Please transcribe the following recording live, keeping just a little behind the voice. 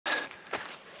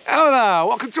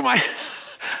Welcome to my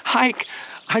hike.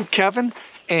 I'm Kevin,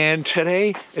 and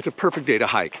today it's a perfect day to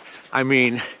hike. I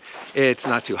mean, it's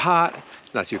not too hot,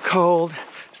 it's not too cold,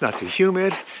 it's not too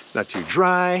humid, it's not too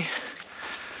dry.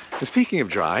 And speaking of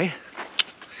dry,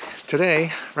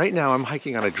 today, right now, I'm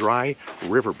hiking on a dry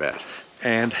riverbed.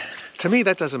 And to me,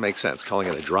 that doesn't make sense, calling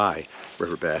it a dry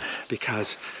riverbed,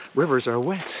 because rivers are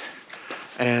wet.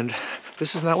 And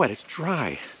this is not wet, it's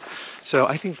dry. So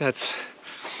I think that's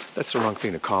the wrong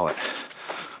thing to call it.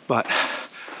 But,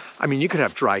 I mean, you could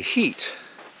have dry heat,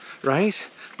 right?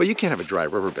 But you can't have a dry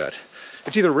riverbed.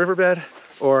 It's either a riverbed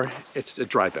or it's a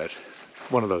dry bed.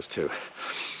 One of those two.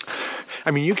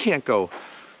 I mean, you can't go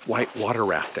white water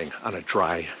rafting on a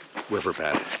dry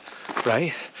riverbed,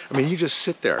 right? I mean, you just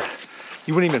sit there.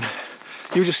 You wouldn't even,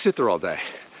 you would just sit there all day.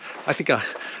 I think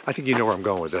you know where I'm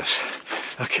going with this.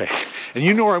 Okay, and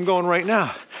you know where I'm going right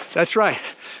now. That's right.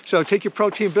 So take your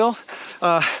protein bill,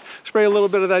 spray a little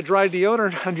bit of that dry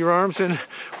deodorant on your arms, and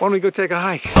why don't we go take a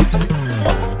hike?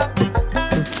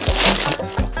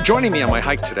 Joining me on my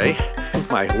hike today,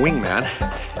 my wingman,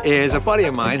 is a buddy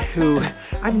of mine who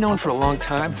I've known for a long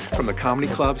time from the comedy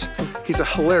clubs. He's a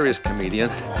hilarious comedian.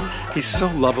 He's so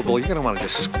lovable, you're gonna wanna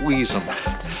just squeeze him.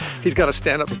 He's got a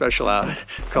stand-up special out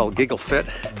called Giggle Fit.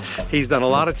 He's done a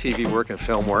lot of TV work and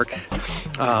film work.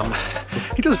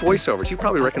 He does voiceovers. You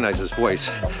probably recognize his voice.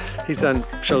 He's done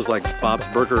shows like Bob's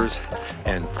Burgers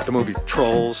and the movie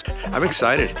Trolls. I'm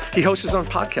excited. He hosts his own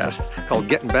podcast called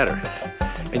Getting Better.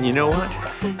 And you know what?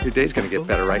 Your day's gonna get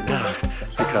better right now,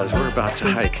 because we're about to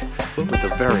hike with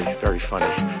the very, very funny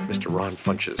Mr. Ron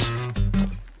Funches.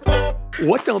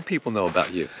 What don't people know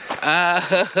about you?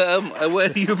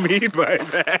 What do you mean by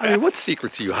that? I mean, what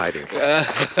secrets are you hiding?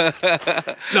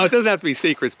 No, it doesn't have to be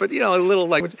secrets, but you know, a little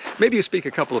language. Maybe you speak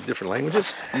a couple of different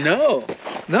languages? No.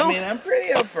 No? I mean, I'm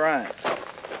pretty upfront.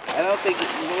 I don't think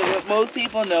most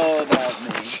people know about me.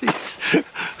 Jeez.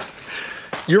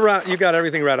 You're out, you got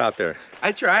everything right out there.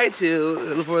 I try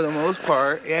to, for the most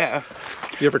part, yeah.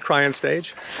 You ever cry on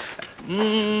stage?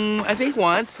 I think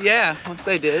once, yeah. Once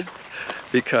I did.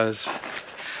 Because?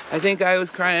 I think I was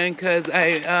crying because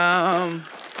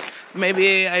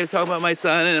maybe I was talking about my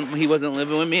son and he wasn't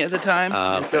living with me at the time.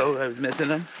 Okay. So I was missing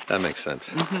him. That makes sense.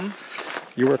 Mm-hmm.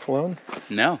 You work alone?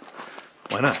 No.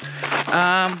 Why not?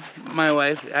 My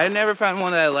wife, I never found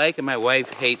one that I like, and my wife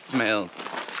hates smells.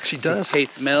 She does? She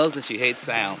hates smells and she hates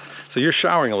sounds. So you're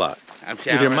showering a lot? I'm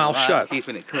showering with your mouth a lot, shut.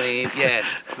 keeping it clean. Yeah,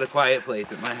 it's the quiet place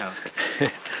at my house.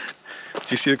 Did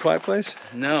you see The Quiet Place?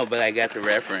 No, but I got the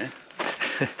reference.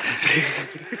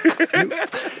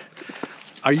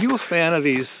 Are you a fan of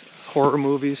these horror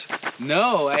movies?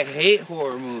 No, I hate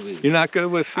horror movies. You're not good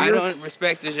with fear? I don't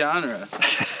respect the genre.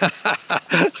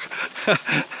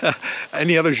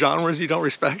 Any other genres you don't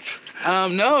respect?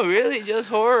 No, really, just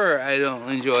horror I don't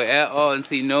enjoy at all and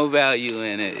see no value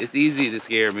in it. It's easy to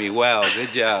scare me. Wow, good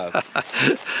job.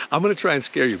 I'm going to try and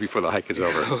scare you before the hike is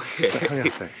over.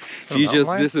 Okay. If you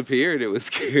just disappeared, it would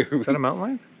scare me. Is that a mountain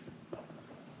lion?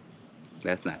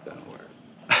 That's not gonna work.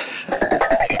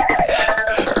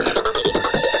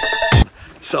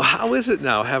 So how is it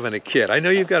now having a kid? I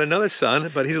know you've got another son,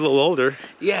 but he's a little older.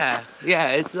 Yeah,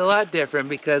 it's a lot different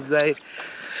because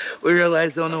we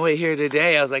realized on the way here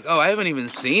today, I was like, oh, I haven't even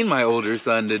seen my older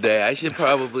son today. I should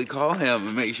probably call him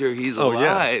and make sure he's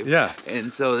alive. Yeah.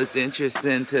 And so it's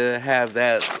interesting to have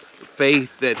that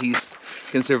faith that he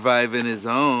can survive in his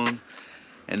own.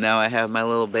 And now I have my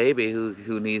little baby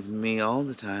who needs me all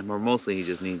the time, or mostly he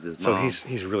just needs his mom. So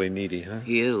he's really needy, huh?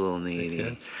 He is a little needy.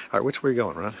 All right, which way are you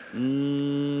going, Ron? I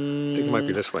think it might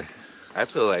be this way. I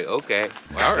feel like, okay,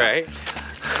 all right.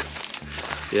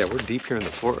 Yeah, we're deep here in the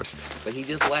forest. But he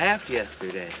just laughed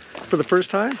yesterday. For the first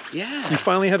time? Yeah. You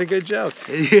finally had a good joke.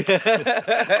 Well,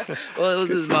 it was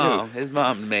his mom. His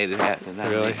mom made it happen.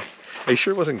 Really? Are you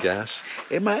sure it wasn't gas?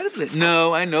 It might have been.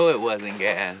 No, I know it wasn't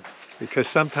gas. Because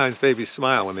sometimes babies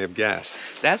smile when they have gas.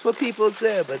 That's what people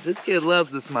said, but this kid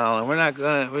loves to smile, and we're not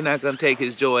gonna take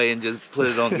his joy and just put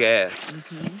it on gas.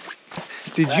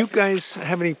 Did you guys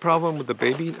have any problem with the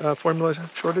baby formula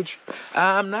shortage?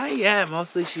 Not yet.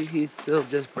 Mostly he's still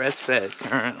just breastfed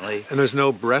currently. And there's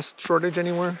no breast shortage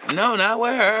anywhere? No, not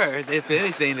with her. If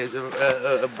anything, there's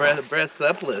a breast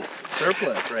surplus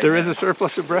right There now. is a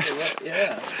surplus of breasts?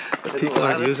 Yeah. People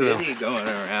aren't using them. Titty going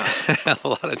around. A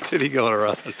lot of titty going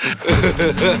around.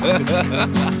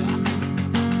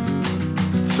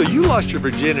 So you lost your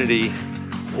virginity,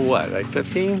 what, like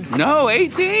 15? No,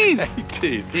 18.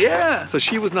 18. Yeah. So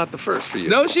she was not the first for you?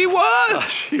 No, she was. Oh,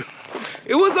 she was.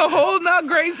 It was a whole not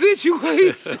great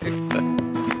situation.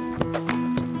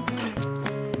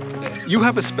 You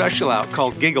have a special out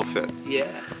called Giggle Fit. Yeah.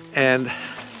 And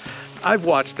I've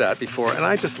watched that before, and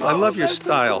I love your that's so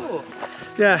style. cool.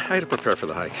 Yeah, I had to prepare for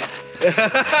the hike.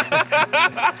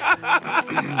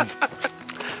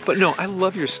 But no, I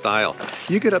love your style.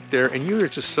 You get up there and you're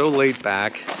just so laid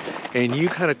back, and you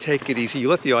kind of take it easy. You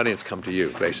let the audience come to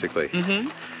you, basically. Mm-hmm.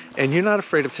 And you're not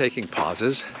afraid of taking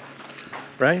pauses,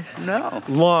 right? No.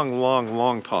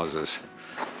 Long pauses.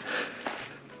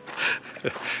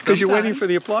 Because you're waiting for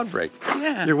the applause break.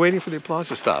 Yeah. You're waiting for the applause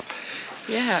to stop.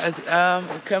 Yeah,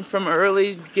 I come from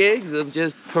early gigs of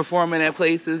just performing at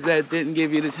places that didn't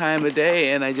give you the time of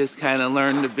day, and I just kind of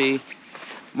learned to be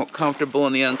more comfortable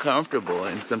in the uncomfortable.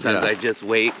 And sometimes I just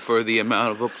wait for the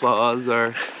amount of applause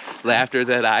or laughter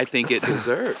that I think it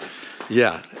deserves.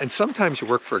 Yeah, and sometimes you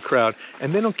work for a crowd,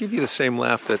 and they don't give you the same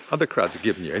laugh that other crowds are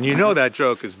giving you, and you know that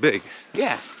joke is big.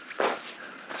 Yeah.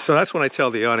 So that's when I tell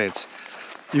the audience,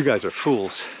 you guys are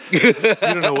fools. You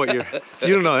don't know what you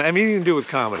don't know. I mean, anything to do with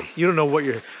comedy. You don't know what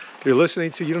you're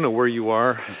listening to. You don't know where you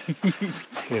are.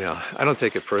 You know, I don't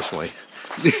take it personally.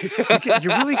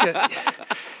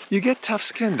 You get tough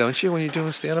skin, don't you, when you're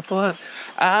doing stand-up a lot?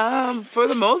 For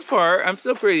the most part, I'm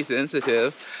still pretty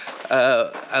sensitive.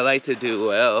 I like to do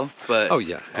well, but Oh,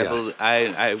 yeah.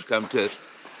 I've come to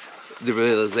the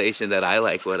realization that I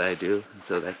like what I do,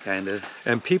 so that kind of...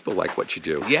 And people like what you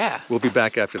do. Yeah. We'll be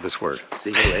back after this word.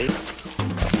 See you later.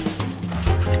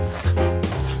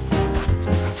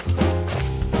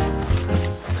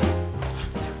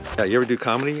 Yeah, you ever do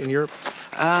comedy in Europe?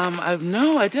 I've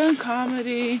done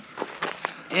comedy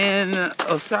in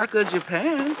Osaka,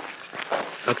 Japan.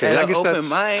 Okay, at I an guess open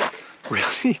mic.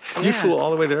 Really? You Yeah. flew all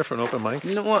the way there for an open mic?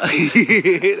 No, I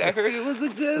heard it was a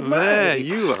good Man, mic.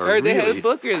 you are heard they had really- a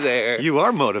booker there. You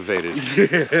are motivated.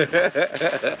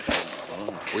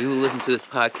 We will listen to this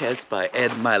podcast by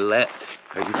Ed Milet.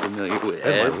 Are you familiar with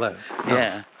Ed? Ed Milet? No.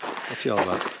 Yeah. What's he all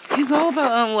about? He's all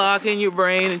about unlocking your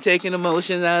brain and taking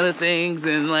emotions out of things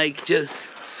and like just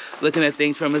looking at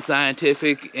things from a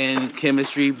scientific and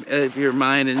chemistry of your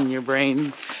mind and your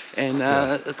brain and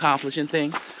accomplishing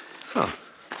things. Huh.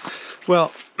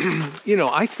 Well, you know,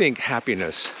 I think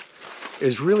happiness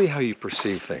is really how you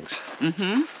perceive things.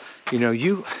 Mm-hmm. You know,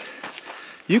 you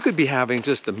could be having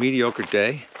just a mediocre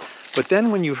day, but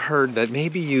then when you've heard that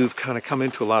maybe you've kind of come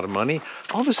into a lot of money,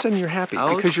 all of a sudden you're happy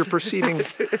because you're perceiving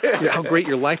how great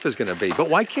your life is going to be. But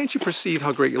why can't you perceive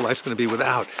how great your life's going to be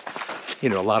without, you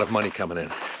know, a lot of money coming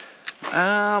in?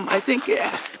 I think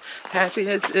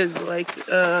happiness is like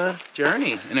a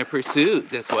journey and a pursuit.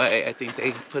 That's why I think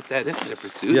they put that into the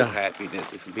pursuit of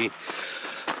happiness. It can be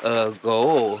a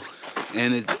goal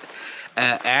and it's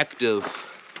an active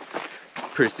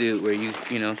pursuit where you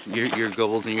know your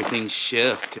goals and your things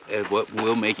shift at what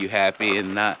will make you happy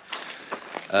and not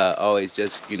always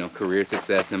just, you know, career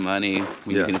success and money.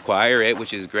 You can acquire it,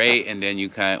 which is great, and then you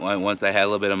kind of, once I had a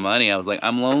little bit of money, I was like,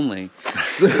 I'm lonely.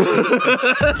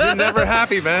 You're never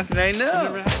happy, man. I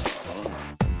know.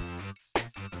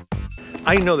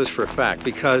 I know this for a fact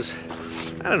because,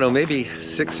 I don't know, maybe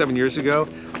 6-7 years ago,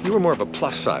 you were more of a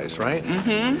plus size, right?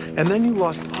 Mm-hmm. And then you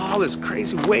lost all this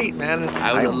crazy weight, man.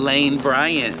 I was Elaine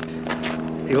Bryant.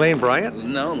 Elaine Bryant?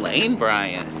 No, Lane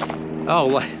Bryant. Oh,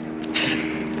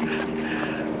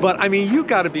 but I mean, you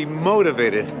got to be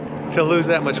motivated to lose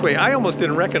that much weight. I almost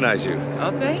didn't recognize you.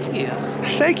 Oh, thank you.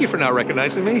 Thank you for not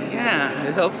recognizing me. Yeah,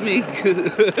 it helps me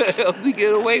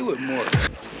get away with more.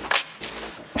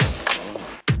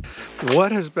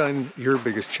 What has been your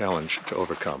biggest challenge to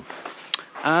overcome?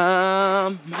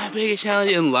 My biggest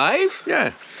challenge in life?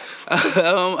 Yeah.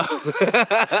 I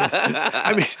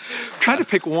mean, try to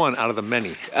pick one out of the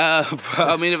many.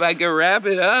 I mean, if I could wrap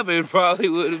it up, it probably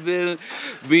would have been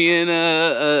being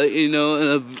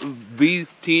a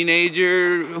beast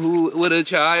teenager with a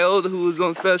child who was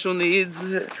on special needs.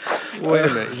 Wait a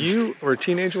minute, you were a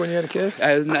teenager when you had a kid?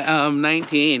 I was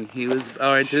 19. He was,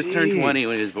 just turned 20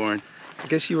 when he was born. I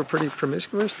guess you were pretty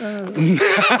promiscuous then?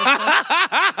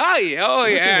 Oh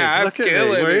yeah, I was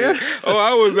killing it. Oh,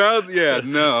 I was out. Yeah,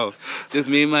 no, just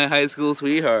me and my high school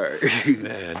sweetheart.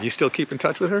 Man, you still keep in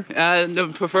touch with her?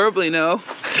 No, preferably no.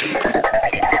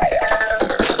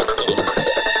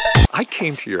 I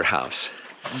came to your house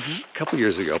a couple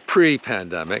years ago,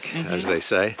 pre-pandemic, as they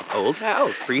say. Old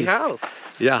house, pre-house.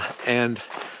 Yeah, and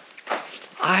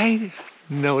I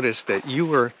noticed that you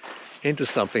were into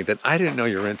something that I didn't know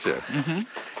you were into. And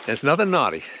it's nothing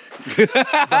naughty.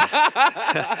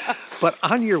 But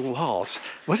on your walls,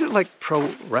 was it like pro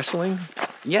wrestling?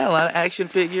 Yeah, a lot of action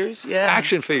figures. Yeah.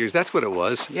 Action figures, that's what it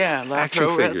was. Yeah, a lot Action of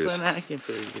pro figures. wrestling action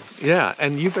figures. Yeah,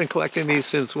 and you've been collecting these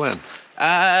since when?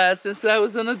 Since I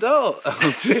was an adult.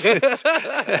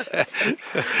 Yeah,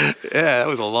 that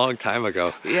was a long time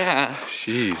ago. Yeah.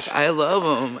 Jeez. I love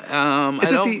them. I Is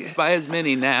it don't buy as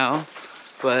many now,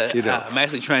 but You don't. I'm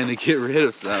actually trying to get rid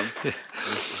of some.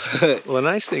 Well, the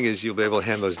nice thing is you'll be able to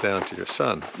hand those down to your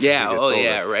son. as he Yeah, gets oh older.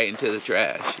 yeah, right into the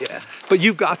trash, yeah. But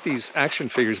you've got these action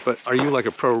figures, but are you like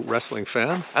a pro wrestling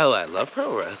fan? Oh, I love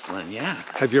pro wrestling, yeah.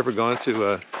 Have you ever gone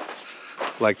to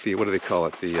like the, what do they call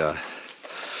it? The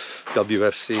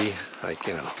WFC, like,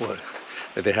 you know, what,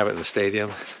 did they have it in the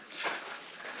stadium?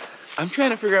 I'm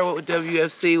trying to figure out what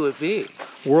WFC would be.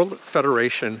 World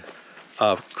Federation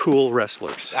of Cool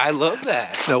Wrestlers. I love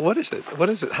that. No, what is it? What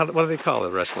is it? What do they call it?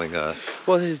 Wrestling? Well,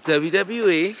 there's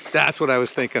WWE, That's what I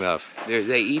was thinking of. there's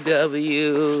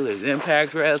AEW, there's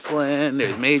Impact Wrestling,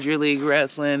 there's Major League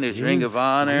Wrestling, there's Ring of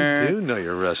Honor. You do know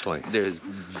you're wrestling. There's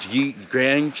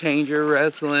Grand Changer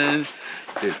Wrestling.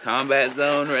 There's Combat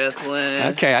Zone Wrestling.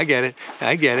 Okay, I get it.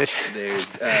 I get it. There's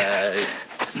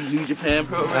New Japan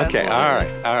Pro Wrestling. Okay,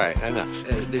 all right, I know.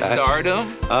 There's That's-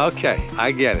 Stardom. Okay,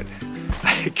 I get it.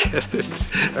 I get it.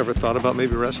 Ever thought about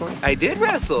maybe wrestling? I did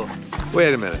wrestle.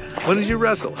 Wait a minute. When did you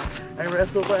wrestle? I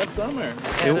wrestled last summer. I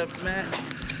had a match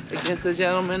against a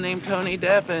gentleman named Tony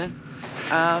Deppen,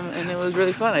 and it was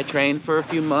really fun. I trained for a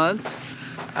few months.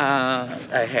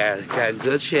 I got in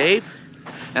good shape,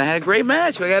 and I had a great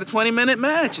match. I got a 20-minute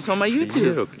match. It's on my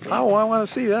YouTube. Oh, I want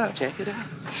to see that. Check it out.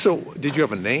 So, did you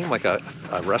have a name, like a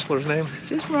wrestler's name?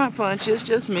 Just Ron Funches,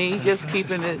 just me, just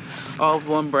keeping it all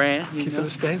one brand. You Keeping know? it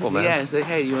stable, man. Yeah, it's like,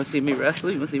 hey, you want to see me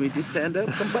wrestle? You want to see me do stand-up?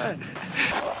 Come by.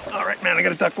 All right, man, I got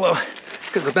to duck low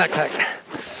because of the backpack.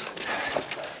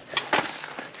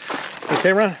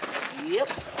 Okay, Ron? Yep.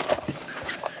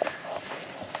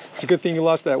 It's a good thing you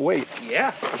lost that weight.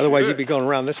 Yeah. Otherwise, you'd be going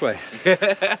around this way.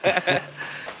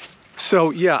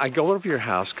 So, yeah, I go over to your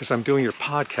house because I'm doing your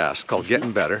podcast called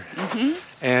Getting Better.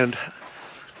 And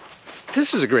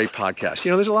this is a great podcast. You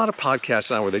know, there's a lot of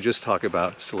podcasts now where they just talk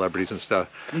about celebrities and stuff.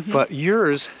 But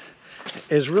yours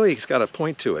is really, it's got a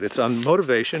point to it. It's on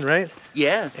motivation, right?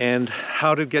 Yes. And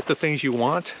how to get the things you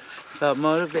want. About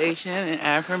motivation and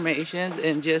affirmations,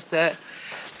 and just that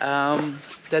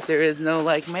that there is no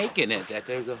like making it, that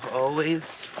there's always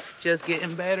just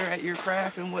getting better at your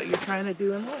craft and what you're trying to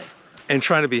do in life. And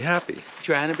trying to be happy.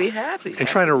 Trying to be happy. And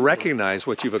trying to recognize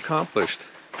what you've accomplished.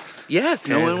 Yes,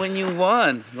 knowing when you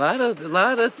won. A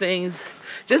lot of things.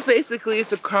 Just basically,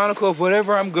 it's a chronicle of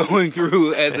whatever I'm going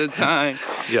through at the time.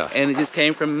 Yeah. And it just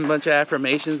came from a bunch of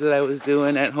affirmations that I was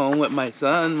doing at home with my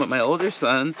son, with my older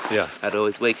son. Yeah. I'd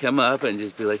always wake him up and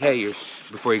just be like, hey,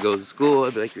 before he goes to school,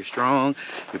 I'd be like, you're strong,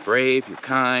 you're brave, you're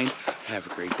kind, have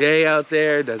a great day out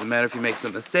there. Doesn't matter if you make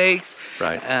some mistakes.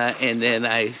 Right. And then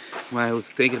when I was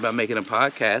thinking about making a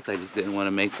podcast, I just didn't want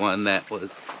to make one that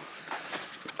was,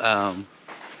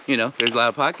 you know, there's a lot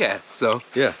of podcasts, so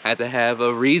Yeah. I had to have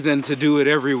a reason to do it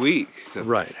every week. So.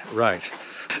 Right.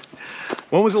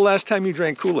 When was the last time you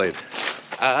drank Kool-Aid?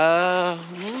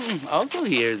 Also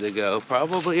years ago,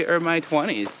 probably in my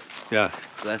 20s. Yeah.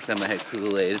 Last time I had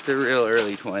Kool-Aid. It's a real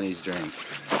early 20s drink.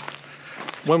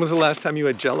 When was the last time you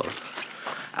had Jell-O?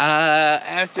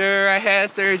 After I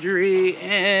had surgery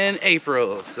in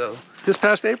April, so Just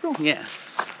past April? yeah.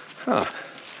 Huh.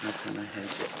 That's when I had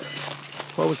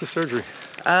Jell-O. What was the surgery?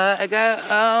 I got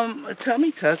a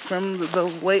tummy tuck from the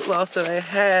weight loss that I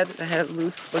had. I had a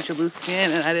bunch of loose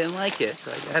skin, and I didn't like it,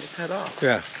 so I got it cut off.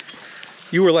 Yeah.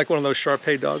 You were like one of those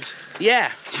Shar-Pei dogs?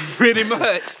 Yeah, pretty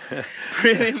much.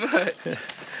 Pretty much.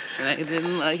 And I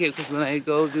didn't like it because when I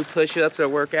go do push-ups or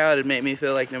work out, it made me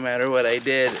feel like no matter what I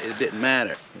did, it didn't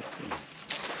matter.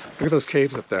 Look at those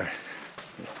caves up there.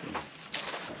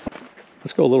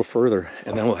 Let's go a little further,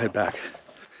 and then we'll head back.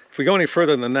 If we go any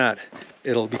further than that,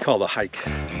 it'll be called a hike.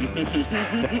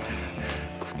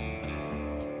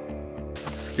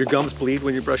 Your gums bleed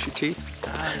when you brush your teeth?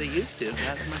 They used to,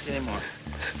 not as much anymore.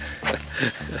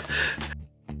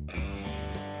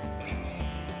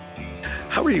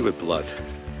 How are you with blood?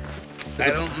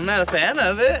 I'm not a fan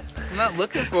of it. I'm not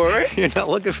looking for it. You're not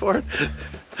looking for it?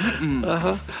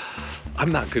 Uh-huh.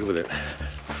 I'm not good with it.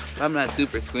 I'm not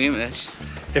super squeamish.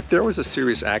 If there was a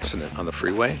serious accident on the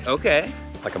freeway, Okay.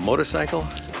 like a motorcycle,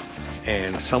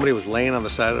 and somebody was laying on the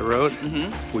side of the road,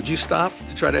 would you stop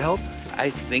to try to help? I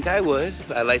think I would.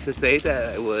 I'd like to say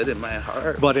that I would in my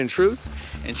heart. But in truth?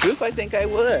 In truth, I think I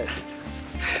would.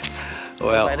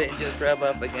 Well, If I didn't just rub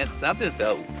up against something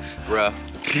felt rough.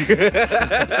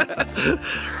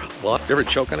 well, you ever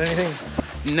choke on anything?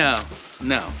 No.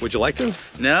 Would you like to?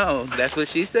 No, that's what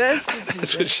she said?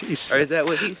 That's what she Or said. is that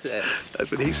what he said?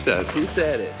 That's what he said. Who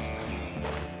said it?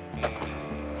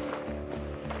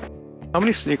 How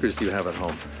many sneakers do you have at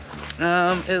home?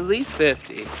 At least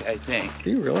 50, I think.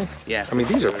 Do you really? Yeah. I mean,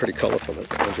 these are pretty colorful, the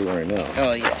ones you're wearing now.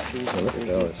 Oh yeah, these Oh, look at are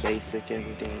those. basic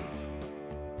everydays.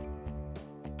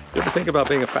 You ever think about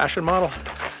being a fashion model?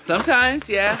 Sometimes,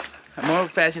 yeah. I'm more of a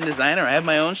fashion designer. I have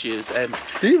my own shoes.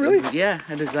 Do you really? Yeah,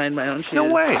 I designed my own shoes.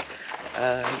 No way.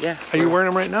 Yeah. Are you wearing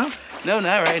them right now? No,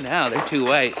 not right now. They're too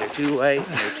white. They're too white.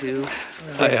 They're too.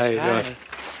 Hi, how you doing?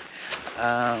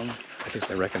 Um, I think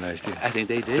they recognized you. I think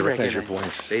they did They recognize your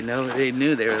recognize. voice. They know. They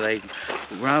knew. They were like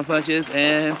Ron Funches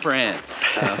and friend.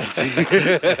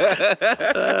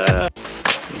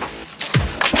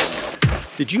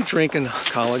 Did you drink in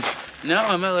college? No,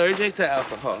 I'm allergic to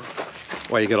alcohol.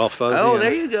 Why, you get all fuzzy? Oh, and-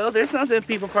 there you go. There's something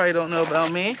people probably don't know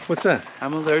about me. What's that?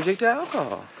 I'm allergic to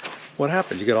alcohol. What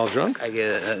happened? You get all drunk? I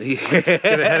get a,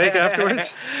 Get a headache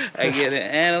afterwards? I get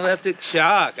an anaphylactic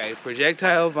shock. I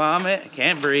projectile vomit. I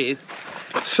can't breathe.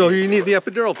 So you need the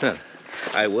epidural pen.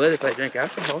 I would if I drank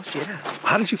alcohol. Yeah.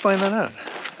 How did you find that out?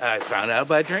 I found out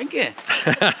by drinking.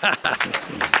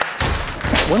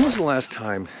 When was the last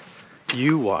time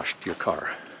you washed your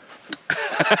car?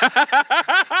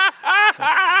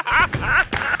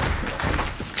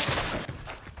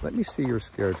 Let me see your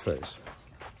scared face.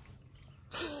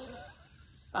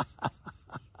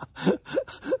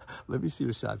 Let me see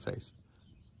your sad face.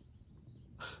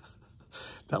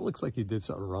 That looks like you did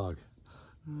something wrong.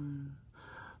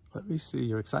 Let me see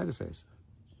your excited face.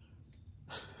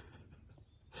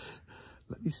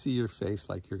 Let me see your face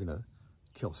like you're gonna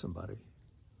kill somebody.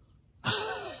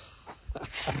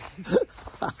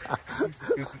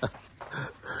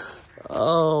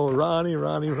 Oh, Ronnie,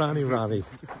 Ronnie, Ronnie, Ronnie.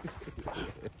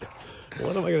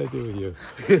 What am I gonna do with you?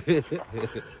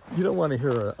 You don't want to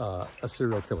hear a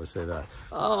serial killer say that.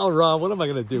 Oh, Ron, what am I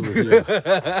gonna do with you?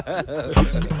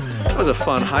 That was a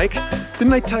fun hike.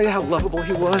 Didn't I tell you how lovable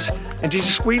he was? And did you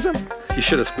squeeze him? You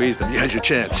should have squeezed him. You had your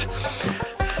chance.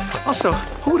 Also,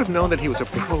 who would have known that he was a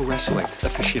pro wrestling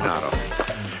aficionado?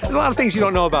 There's a lot of things you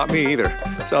don't know about me either,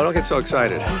 so don't get so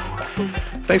excited.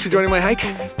 Thanks for joining my hike.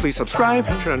 Please subscribe,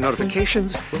 turn on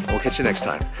notifications, and we'll catch you next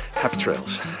time. Happy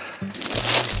trails.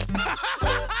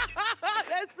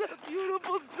 That's a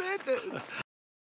beautiful sentence.